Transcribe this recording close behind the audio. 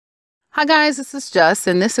Hi guys, this is Jess,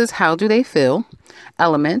 and this is How Do They Feel?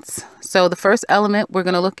 Elements. So the first element we're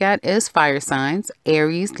going to look at is fire signs,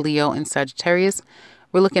 Aries, Leo, and Sagittarius.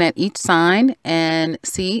 We're looking at each sign and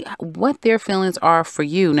see what their feelings are for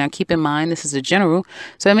you. Now keep in mind, this is a general,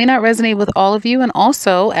 so it may not resonate with all of you, and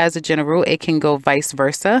also as a general, it can go vice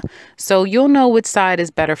versa. So you'll know which side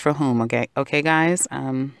is better for whom, okay guys?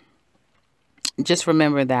 Just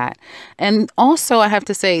remember that. And also, I have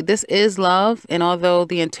to say, this is love. And although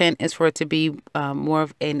the intent is for it to be more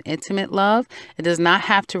of an intimate love, it does not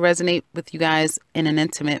have to resonate with you guys in an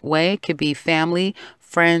intimate way. It could be family,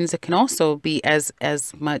 friends. It can also be as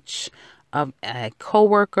much of a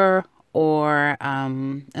coworker or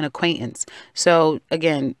an acquaintance. So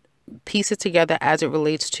again, piece it together as it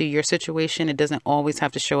relates to your situation. It doesn't always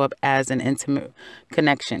have to show up as an intimate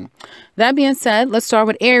connection. That being said, let's start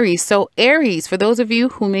with Aries. So Aries, for those of you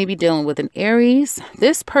who may be dealing with an Aries,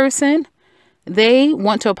 this person, they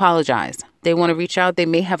want to apologize. They want to reach out. They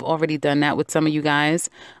may have already done that with some of you guys.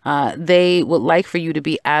 They would like for you to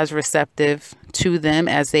be as receptive to them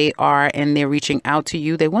as they are, and they're reaching out to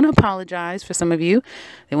you. They want to apologize for some of you.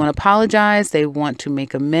 They want to apologize. They want to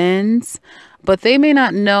make amends, but they may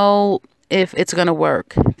not know if it's going to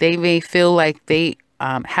work. They may feel like they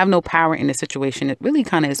have no power in the situation. It really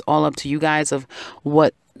kind of is all up to you guys of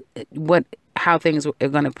how things are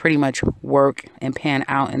going to pretty much work and pan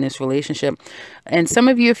out in this relationship. And some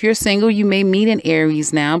of you, if you're single, you may meet an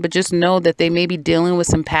Aries now, but just know that they may be dealing with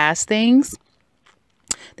some past things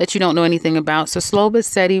that you don't know anything about. So slow but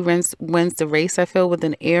steady wins the race, I feel, with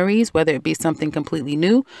an Aries, whether it be something completely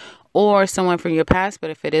new or someone from your past.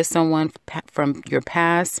 But if it is someone from your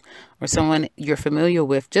past or someone you're familiar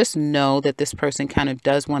with, just know that this person kind of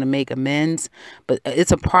does want to make amends, but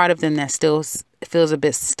it's a part of them that still feels a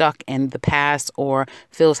bit stuck in the past or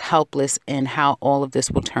feels helpless in how all of this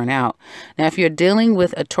will turn out. Now, if you're dealing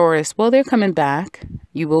with a Taurus, well, they're coming back.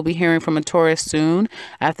 You will be hearing from a Taurus soon,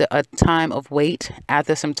 after a time of wait,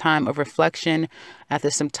 after some time of reflection, after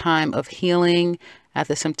some time of healing,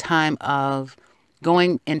 after some time of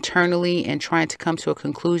going internally and trying to come to a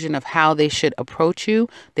conclusion of how they should approach you.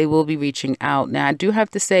 They will be reaching out. Now, I do have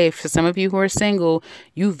to say, for some of you who are single,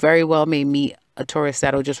 you very well may meet a Taurus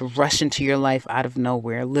that'll just rush into your life out of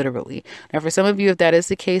nowhere, literally. Now, for some of you, if that is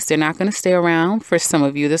the case, they're not going to stay around. For some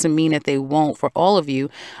of you, it doesn't mean that they won't for all of you.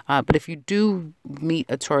 But if you do meet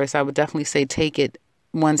a Taurus, I would definitely say take it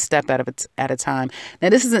one step at a time. Now,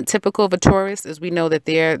 this isn't typical of a Taurus, as we know that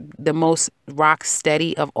they're the most rock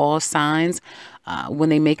steady of all signs. When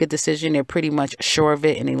they make a decision, they're pretty much sure of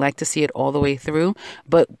it, and they like to see it all the way through.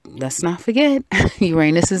 But let's not forget,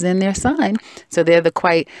 Uranus is in their sign, so they're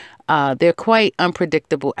quite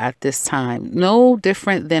unpredictable at this time. No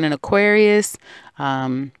different than an Aquarius.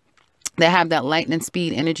 They have that lightning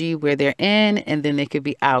speed energy where they're in and then they could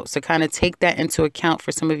be out. So kind of take that into account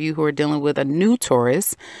for some of you who are dealing with a new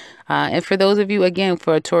Taurus. And for those of you, again,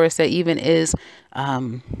 for a Taurus that even is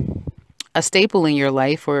a staple in your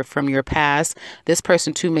life or from your past, this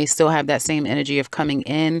person too may still have that same energy of coming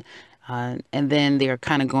in and then they're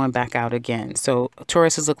kind of going back out again. So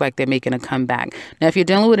Tauruses look like they're making a comeback. Now, if you're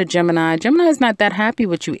dealing with a Gemini, Gemini is not that happy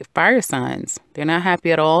with you. Fire signs, they're not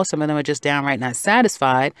happy at all. Some of them are just downright not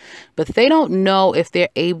satisfied, but they don't know if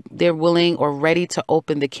they're willing or ready to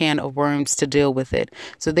open the can of worms to deal with it.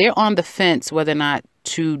 So they're on the fence whether or not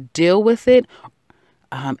to deal with it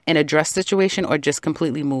and address the situation or just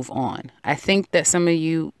completely move on. I think that some of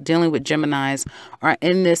you dealing with Geminis are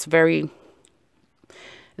in this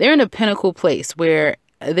they're in a pinnacle place where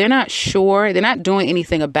they're not sure, they're not doing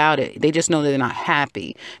anything about it. They just know that they're not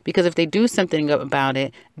happy, because if they do something about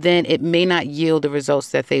it, then it may not yield the results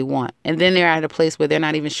that they want. And then they're at a place where they're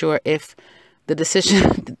not even sure if the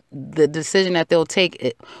decision that they'll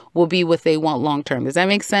take will be what they want long term. Does that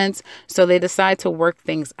make sense? So they decide to work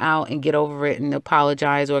things out and get over it and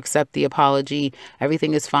apologize or accept the apology.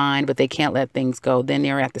 Everything is fine, but they can't let things go. Then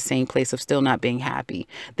they're at the same place of still not being happy.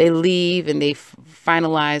 They leave and they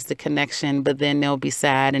finalize the connection, but then they'll be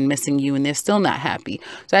sad and missing you and they're still not happy.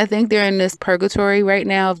 So I think they're in this purgatory right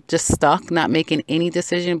now, just stuck, not making any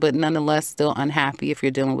decision, but nonetheless still unhappy if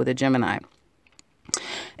you're dealing with a Gemini.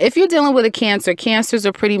 If you're dealing with a Cancer, Cancers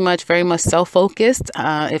are pretty much very much self-focused.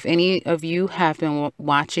 If any of you have been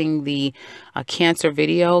watching the Cancer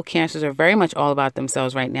video, Cancers are very much all about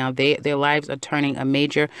themselves right now. Their lives are turning a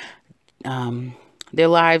major Their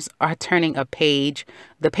lives are turning a page.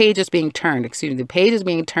 The page is being turned, the page is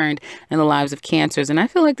being turned in the lives of Cancers. And I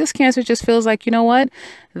feel like this Cancer just feels like, you know what?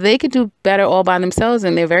 They could do better all by themselves,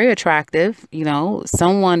 and they're very attractive. You know,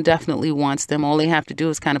 someone definitely wants them. All they have to do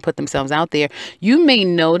is kind of put themselves out there. You may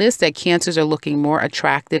notice that Cancers are looking more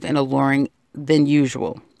attractive and alluring than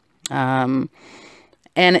usual.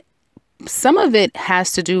 And some of it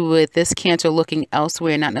has to do with this Cancer looking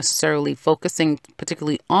elsewhere, not necessarily focusing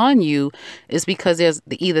particularly on you, is because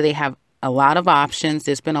either they have a lot of options.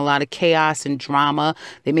 There's been a lot of chaos and drama.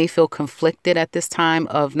 They may feel conflicted at this time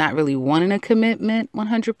of not really wanting a commitment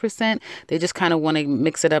 100%. They just kind of want to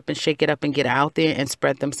mix it up and shake it up and get out there and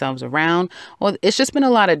spread themselves around. Or it's just been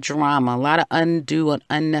a lot of drama, a lot of undue and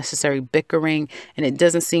unnecessary bickering, and it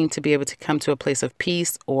doesn't seem to be able to come to a place of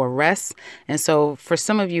peace or rest. And so for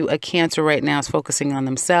some of you, a Cancer right now is focusing on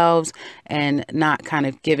themselves and not kind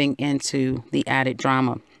of giving into the added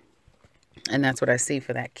drama. And that's what I see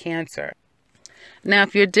for that Cancer. Now,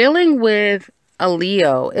 if you're dealing with a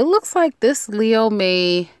Leo, it looks like this Leo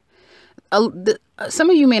may... some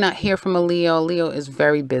of you may not hear from a Leo. Leo is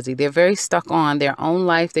very busy. They're very stuck on their own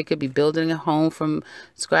life. They could be building a home from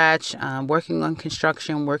scratch, working on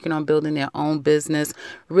construction, working on building their own business,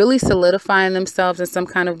 really solidifying themselves in some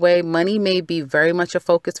kind of way. Money may be very much a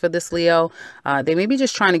focus for this Leo. They may be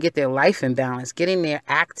just trying to get their life in balance, getting their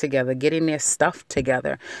act together, getting their stuff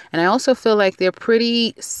together. And I also feel like they're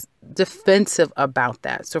pretty defensive about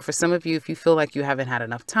that. So for some of you, if you feel like you haven't had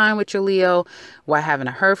enough time with your Leo, why haven't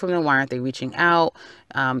I heard from them? Why aren't they reaching out?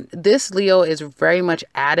 This Leo is very much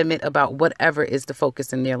adamant about whatever is the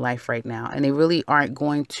focus in their life right now. And they really aren't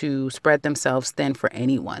going to spread themselves thin for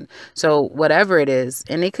anyone. So whatever it is,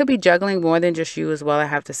 and they could be juggling more than just you as well. I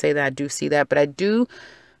have to say that I do see that, but I do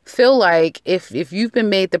feel like if you've been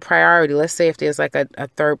made the priority, let's say if there's like a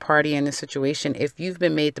third party in the situation, if you've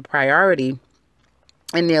been made the priority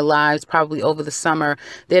in their lives, probably over the summer,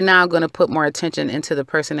 they're now going to put more attention into the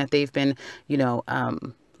person that they've been,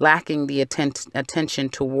 lacking the attention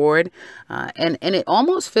toward. And it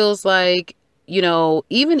almost feels like,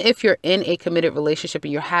 even if you're in a committed relationship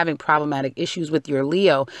and you're having problematic issues with your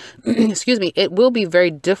Leo, excuse me, it will be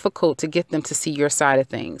very difficult to get them to see your side of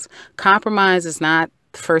things. Compromise is not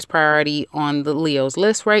the first priority on the Leo's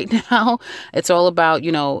list right now. It's all about,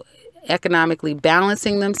 economically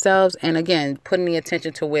balancing themselves and again putting the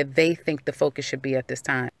attention to where they think the focus should be at this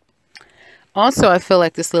time. Also, I feel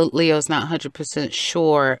like this Leo is not 100%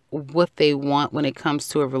 sure what they want when it comes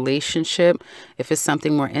to a relationship. If it's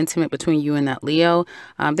something more intimate between you and that Leo,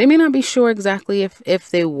 they may not be sure exactly if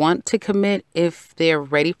they want to commit, if they're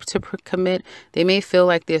ready to commit. They may feel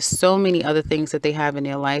like there's so many other things that they have in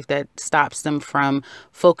their life that stops them from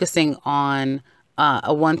focusing on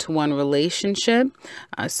a one-to-one relationship.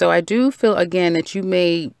 So I do feel, again, that you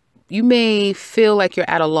may feel like you're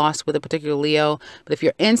at a loss with a particular Leo, but if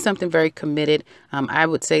you're in something very committed, I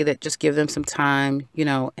would say that just give them some time,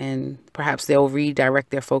 and perhaps they'll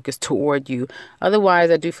redirect their focus toward you.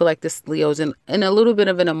 Otherwise, I do feel like this Leo's in a little bit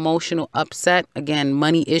of an emotional upset. Again,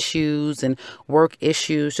 money issues and work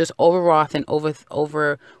issues, just overwrought and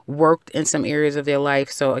overworked in some areas of their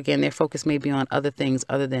life. So again, their focus may be on other things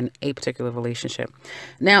other than a particular relationship.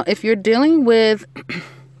 Now, if you're dealing with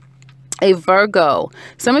a Virgo,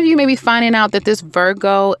 some of you may be finding out that this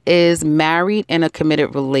Virgo is married in a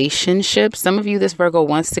committed relationship. Some of you, this Virgo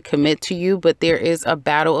wants to commit to you, but there is a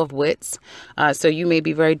battle of wits. So you may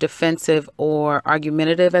be very defensive or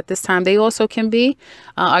argumentative at this time. They also can be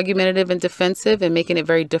argumentative and defensive and making it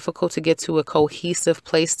very difficult to get to a cohesive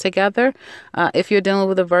place together if you're dealing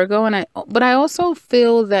with a Virgo. But I also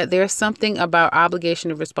feel that there's something about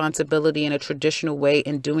obligation and responsibility in a traditional way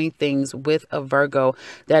in doing things with a Virgo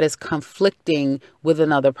that is conflicting with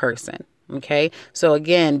another person. Okay, so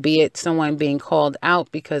again, be it someone being called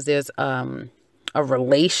out because there's a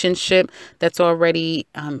relationship that's already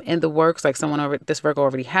in the works, like this Virgo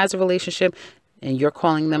already has a relationship and you're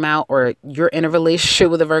calling them out, or you're in a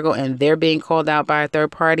relationship with a Virgo and they're being called out by a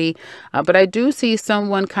third party. But I do see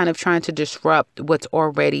someone kind of trying to disrupt what's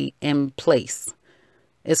already in place.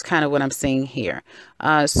 Is kind of what I'm seeing here.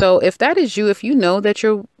 So if that is you, if you know that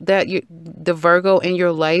the Virgo in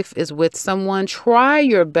your life is with someone, try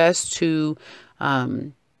your best to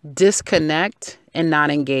disconnect and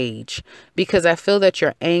not engage, because I feel that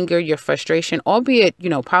your anger, your frustration, albeit,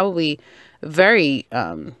 probably very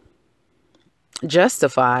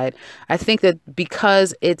justified, I think that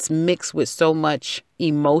because it's mixed with so much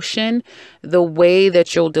emotion, the way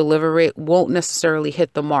that you'll deliver it won't necessarily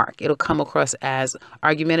hit the mark. It'll come across as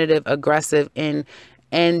argumentative, aggressive, and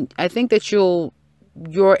I think that your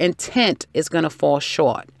intent is going to fall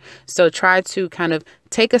short. So try to kind of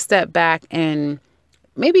take a step back and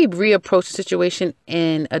maybe reapproach the situation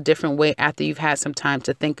in a different way after you've had some time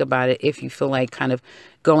to think about it, if you feel like kind of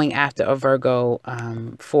going after a Virgo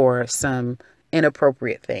for some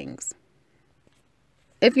inappropriate things.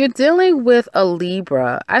 If you're dealing with a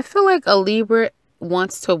Libra, I feel like a Libra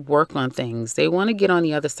wants to work on things. They want to get on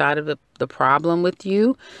the other side of the problem with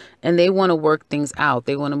you, and they want to work things out.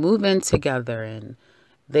 They want to move in together, and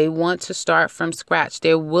they want to start from scratch.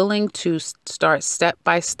 They're willing to start step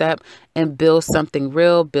by step and build something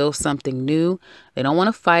real, build something new. They don't want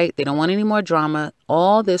to fight. They don't want any more drama.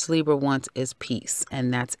 All this Libra wants is peace,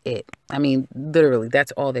 and that's it. I mean, literally,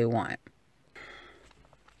 that's all they want.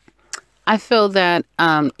 I feel that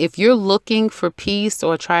if you're looking for peace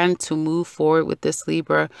or trying to move forward with this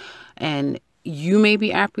Libra, and you may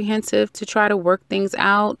be apprehensive to try to work things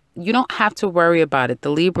out, you don't have to worry about it. The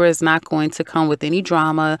Libra is not going to come with any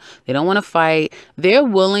drama. They don't want to fight. They're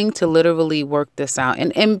willing to literally work this out.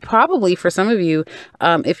 And probably for some of you,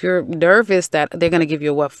 if you're nervous that they're going to give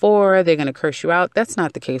you a what for, they're going to curse you out, that's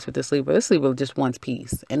not the case with this Libra. This Libra just wants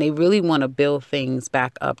peace. And they really want to build things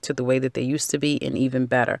back up to the way that they used to be and even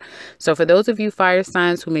better. So for those of you fire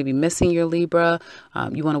signs who may be missing your Libra,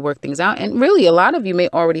 you want to work things out. And really, a lot of you may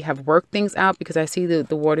already have worked things out, because I see that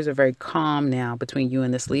the waters are very calm now between you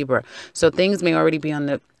and this Libra. So things may already be on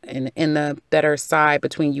the in the better side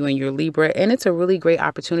between you and your Libra. And it's a really great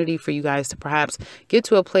opportunity for you guys to perhaps get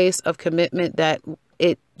to a place of commitment that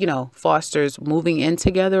it, you know, fosters moving in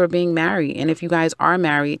together or being married. And if you guys are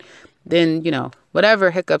married, then, you know, whatever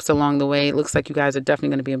hiccups along the way, it looks like you guys are definitely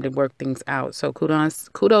going to be able to work things out. So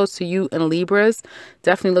kudos to you and Libras.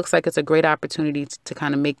 Definitely looks like it's a great opportunity to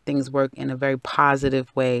kind of make things work in a very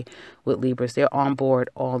positive way with Libras. They're on board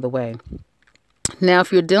all the way. Now,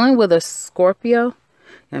 if you're dealing with a Scorpio,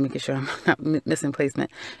 let me make sure I'm not missing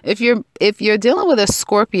placement. If you're dealing with a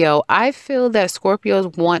Scorpio, I feel that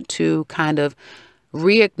Scorpios want to kind of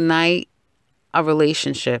reignite a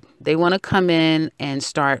relationship. They want to come in and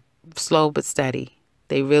start slow but steady.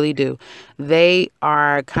 They really do. They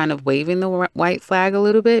are kind of waving the white flag a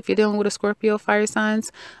little bit. If you're dealing with a Scorpio fire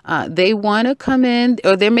signs, they want to come in,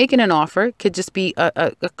 or they're making an offer. It could just be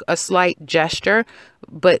a slight gesture,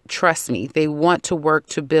 but trust me, they want to work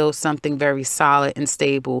to build something very solid and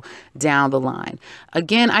stable down the line.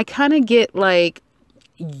 Again, I kind of get like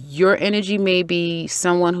your energy may be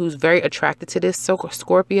someone who's very attracted to this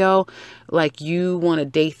Scorpio. Like you want to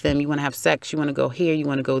date them, you want to have sex, you want to go here, you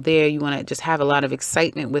want to go there, you want to just have a lot of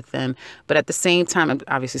excitement with them. But at the same time, I'm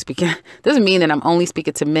obviously speaking, doesn't mean that I'm only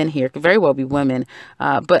speaking to men here. It could very well be women.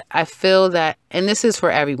 But I feel that, and this is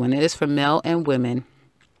for everyone, it is for male and women.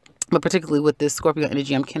 But particularly with this Scorpio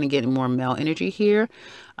energy, I'm kind of getting more male energy here.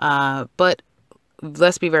 But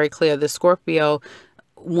let's be very clear, the Scorpio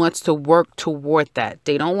wants to work toward that.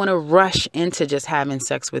 They don't want to rush into just having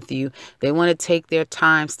sex with you. They want to take their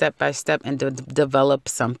time step by step and develop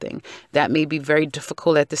something. That may be very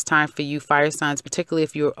difficult at this time for you fire signs, particularly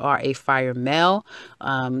if you are a fire male,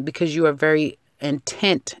 because you are very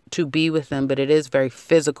intent to be with them, but it is very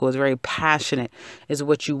physical, it's very passionate is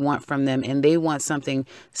what you want from them, and they want something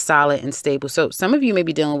solid and stable. So some of you may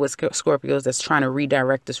be dealing with Scorpios that's trying to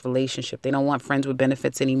redirect this relationship. They don't want friends with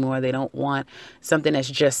benefits anymore. They don't want something that's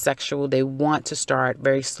just sexual. They want to start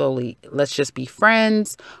very slowly. Let's just be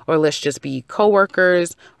friends, or let's just be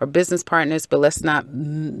co-workers or business partners, but let's not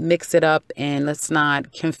mix it up and let's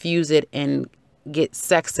not confuse it and get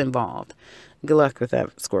sex involved. Good luck with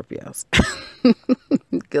that, Scorpios.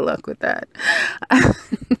 Good luck with that.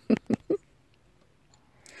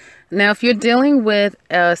 Now, if you're dealing with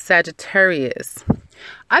a Sagittarius,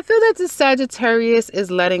 I feel that the Sagittarius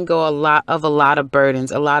is letting go a lot of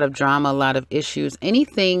burdens, a lot of drama, a lot of issues.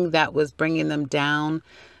 Anything that was bringing them down,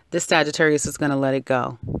 the Sagittarius is going to let it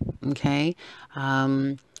go. Okay.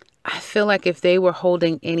 I feel like if they were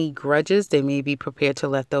holding any grudges, they may be prepared to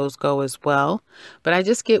let those go as well. But I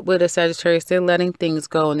just get with a Sagittarius, they're letting things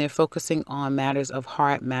go and they're focusing on matters of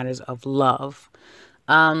heart, matters of love.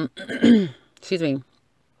 Excuse me.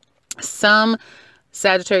 Some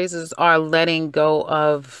Sagittarius are letting go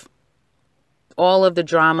of all of the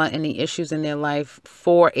drama and the issues in their life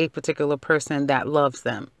for a particular person that loves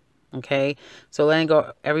them. Okay, so letting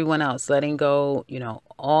go everyone else, letting go, you know,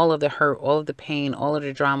 all of the hurt, all of the pain, all of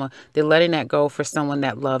the drama, they're letting that go for someone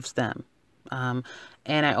that loves them. And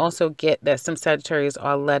I also get that some Sagittarius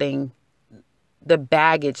are letting the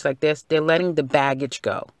baggage, like this, they're letting the baggage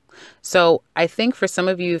go. So I think for some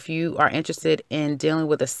of you, if you are interested in dealing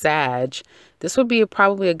with a Sag, this would be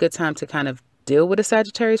probably a good time to kind of deal with a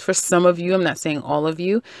Sagittarius. For some of you, I'm not saying all of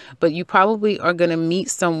you, but you probably are going to meet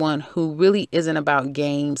someone who really isn't about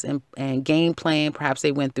games and game playing. Perhaps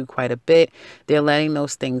they went through quite a bit. They're letting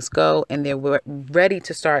those things go and they're ready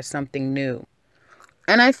to start something new.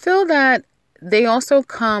 And I feel that they also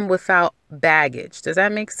come without baggage. Does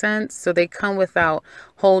that make sense? So they come without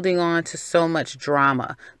holding on to so much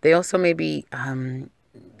drama. They also may be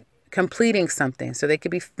completing something. So they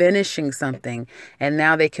could be finishing something, and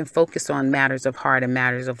now they can focus on matters of heart and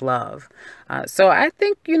matters of love. So I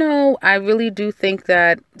think, I really do think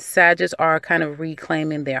that Sagittarius are kind of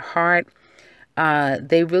reclaiming their heart.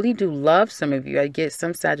 They really do love some of you. I get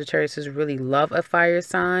some Sagittarius really love a fire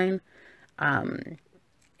sign.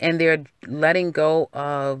 And they're letting go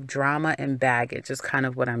of drama and baggage is kind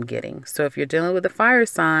of what I'm getting. So if you're dealing with a fire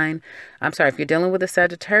sign, if you're dealing with a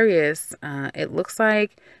Sagittarius, it looks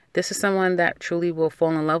like this is someone that truly will fall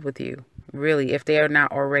in love with you. Really, if they are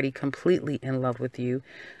not already completely in love with you,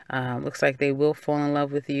 looks like they will fall in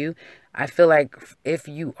love with you. I feel like if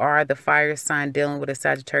you are the fire sign dealing with a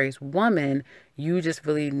Sagittarius woman, you just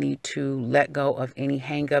really need to let go of any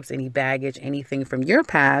hangups, any baggage, anything from your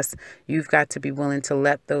past. You've got to be willing to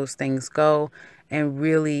let those things go and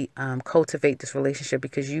really cultivate this relationship,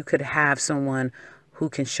 because you could have someone who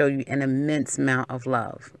can show you an immense amount of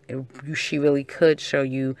love. She really could show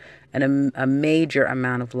you a major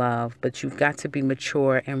amount of love, but you've got to be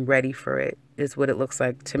mature and ready for it, is what it looks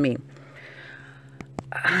like to me.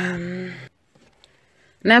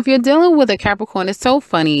 Now, if you're dealing with a Capricorn, it's so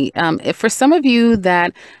funny. If for some of you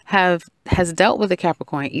that has dealt with a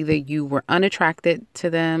Capricorn, either you were unattracted to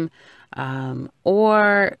them,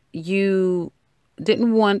 or you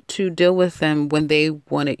didn't want to deal with them when they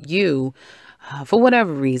wanted you, for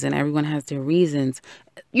whatever reason. Everyone has their reasons.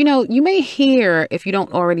 You may hear, if you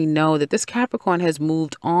don't already know, that this Capricorn has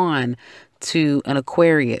moved on to an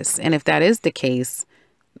Aquarius. And if that is the case,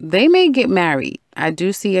 they may get married. I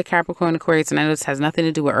do see a Capricorn Aquarius, and I know this has nothing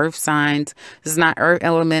to do with earth signs. This is not earth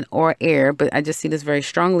element or air, but I just see this very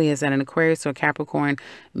strongly as that an Aquarius or Capricorn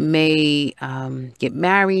may get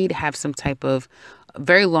married, have some type of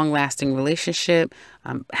very long-lasting relationship,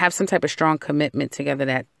 have some type of strong commitment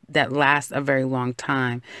together that lasts a very long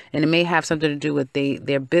time. And it may have something to do with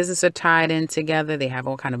their business are tied in together. They have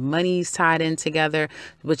all kind of monies tied in together,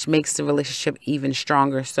 which makes the relationship even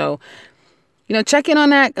stronger. So, check in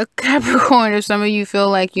on that Capricorn. If some of you feel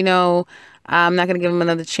like, I'm not going to give them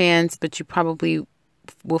another chance, but you probably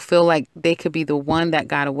will feel like they could be the one that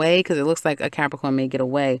got away, because it looks like a Capricorn may get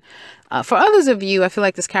away. For others of you, I feel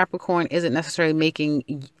like this Capricorn isn't necessarily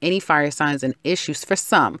making any fire signs an issue. For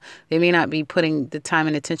some, they may not be putting the time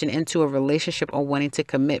and attention into a relationship or wanting to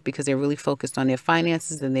commit, because they're really focused on their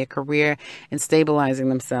finances and their career and stabilizing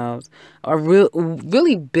themselves, or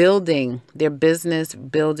really building their business,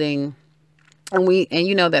 and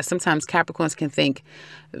you know that sometimes Capricorns can think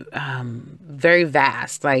very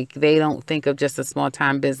vast. Like, they don't think of just a small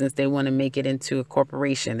time business. They want to make it into a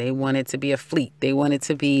corporation. They want it to be a fleet. They want it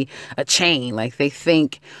to be a chain. Like, they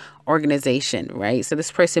think organization, right? So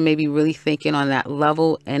this person may be really thinking on that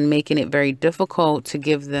level and making it very difficult to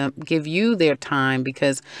give you their time,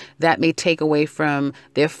 because that may take away from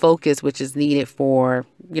their focus, which is needed for,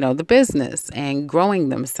 the business and growing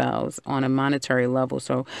themselves on a monetary level.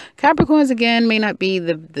 So Capricorns, again, may not be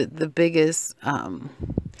the biggest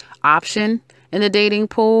option in the dating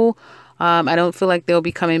pool. I don't feel like they'll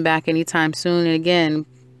be coming back anytime soon. And again,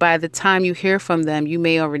 by the time you hear from them, you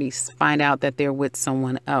may already find out that they're with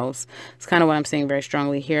someone else. It's kind of what I'm saying very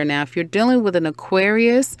strongly here. Now, if you're dealing with an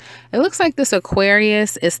Aquarius, it looks like this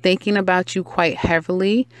Aquarius is thinking about you quite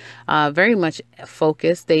heavily, very much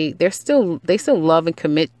focused. They still love and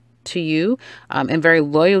commit to you, and very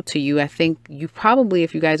loyal to you. I think you probably,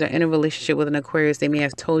 if you guys are in a relationship with an Aquarius, they may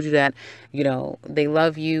have told you that, they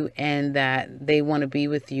love you and that they want to be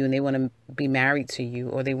with you and they want to be married to you,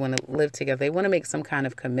 or they want to live together. They want to make some kind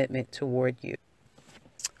of commitment toward you.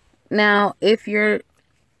 Now, if you're,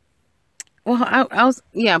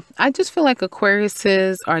 I just feel like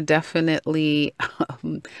Aquariuses are definitely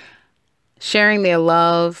sharing their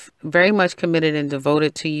love, very much committed and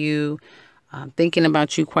devoted to you. Thinking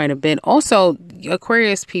about you quite a bit. Also,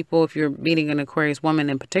 Aquarius people, if you're meeting an Aquarius woman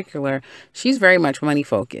in particular, she's very much money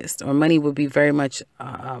focused, or money would be very much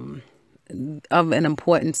of an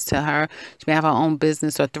importance to her. She may have her own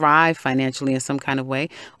business or thrive financially in some kind of way.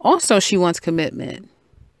 Also, she wants commitment.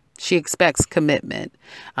 She expects commitment.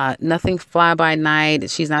 Nothing fly by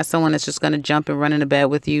night. She's not someone that's just going to jump and run into bed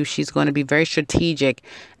with you. She's going to be very strategic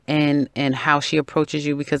in how she approaches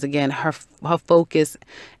you, because again, her focus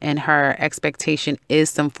and her expectation is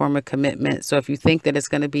some form of commitment. So if you think that it's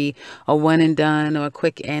going to be a one and done or a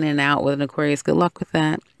quick in and out with an Aquarius, good luck with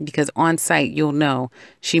that, because on sight you'll know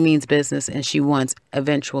she means business and she wants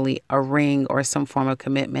eventually a ring or some form of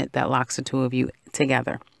commitment that locks the two of you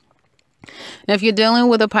together. Now, if you're dealing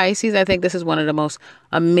with a Pisces, I think this is one of the most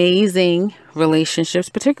amazing relationships,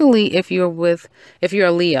 particularly if you're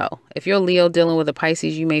a Leo. If you're a Leo dealing with a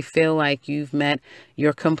Pisces, you may feel like you've met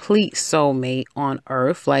your complete soulmate on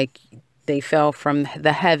earth. Like, they fell from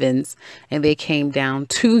the heavens and they came down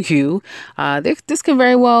to you. This can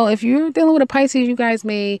very well, if you're dealing with a Pisces, you guys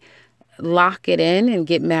may lock it in and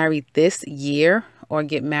get married this year or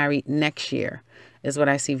get married next year is what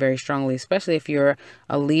I see very strongly, especially if you're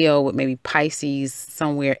a Leo with maybe Pisces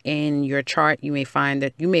somewhere in your chart. You may find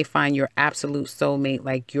your absolute soulmate,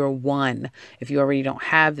 like your one, if you already don't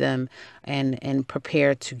have them, and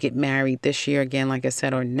prepare to get married this year again, like I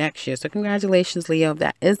said, or next year. So congratulations, Leo, if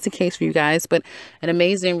that is the case for you guys. But an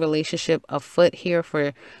amazing relationship afoot here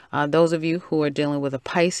for those of you who are dealing with a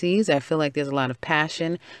Pisces. I feel like there's a lot of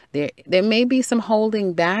passion. There may be some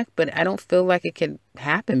holding back, but I don't feel like it can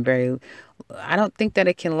happen I don't think that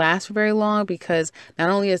it can last for very long, because not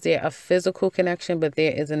only is there a physical connection, but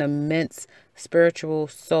there is an immense spiritual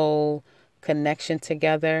soul connection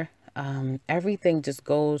together. Everything just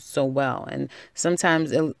goes so well. And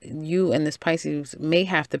sometimes you and this Pisces may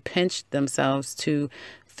have to pinch themselves to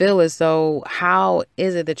feel as though, how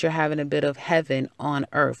is it that you're having a bit of heaven on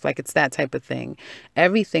earth? Like, it's that type of thing.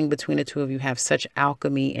 Everything between the two of you have such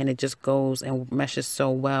alchemy, and it just goes and meshes so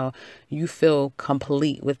well. You feel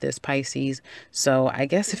complete with this Pisces. So I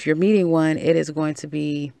guess if you're meeting one, it is going to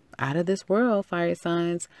be out of this world, fire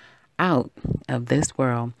signs. Out of this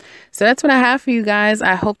world. So that's what I have for you guys.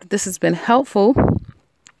 I hope that this has been helpful.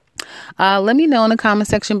 Let me know in the comment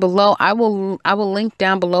section below. I will link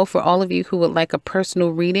down below for all of you who would like a personal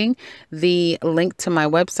reading, the link to my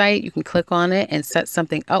website. You can click on it and set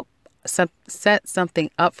something up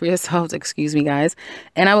for yourselves. Excuse me, guys.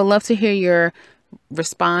 And I would love to hear your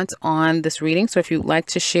response on this reading. So if you'd like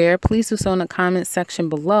to share, please do so in the comment section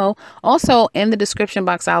below. Also, in the description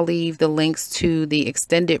box, I'll leave the links to the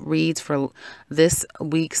extended reads for this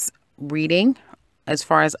week's reading as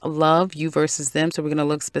far as love, you versus them. So we're going to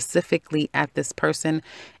look specifically at this person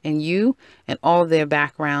and you and all of their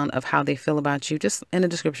background of how they feel about you. Just in the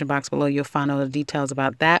description box below, you'll find all the details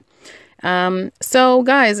about that. So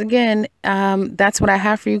guys, again, that's what I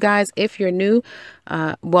have for you guys. If you're new,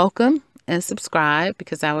 welcome. And subscribe,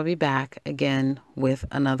 because I will be back again with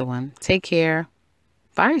another one. Take care,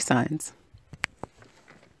 fire signs.